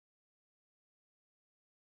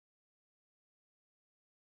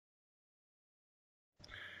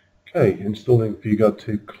Okay, installing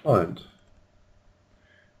VUgarde2 client.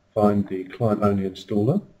 Find the client-only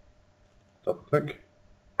installer, double click,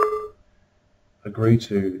 agree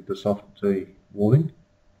to the software warning,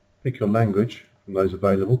 pick your language from those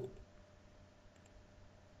available.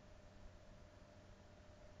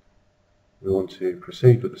 We want to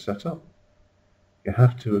proceed with the setup. You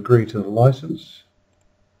have to agree to the license.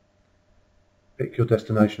 Pick your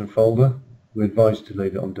destination folder. We advise you to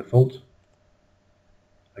leave it on default.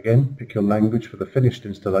 Again, pick your language for the finished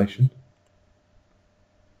installation.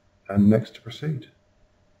 And next to proceed.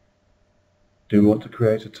 Do we want to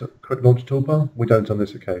create a quick launch toolbar? We don't on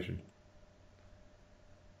this occasion.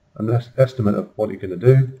 An estimate of what you're going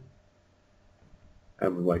to do,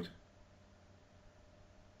 and we wait.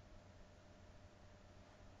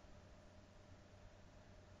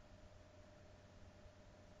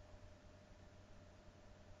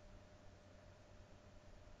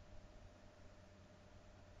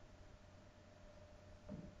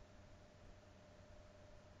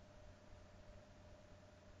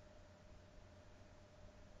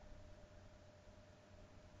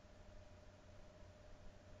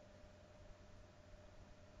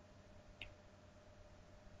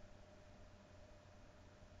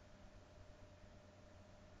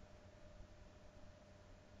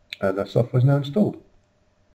 And our software is now installed.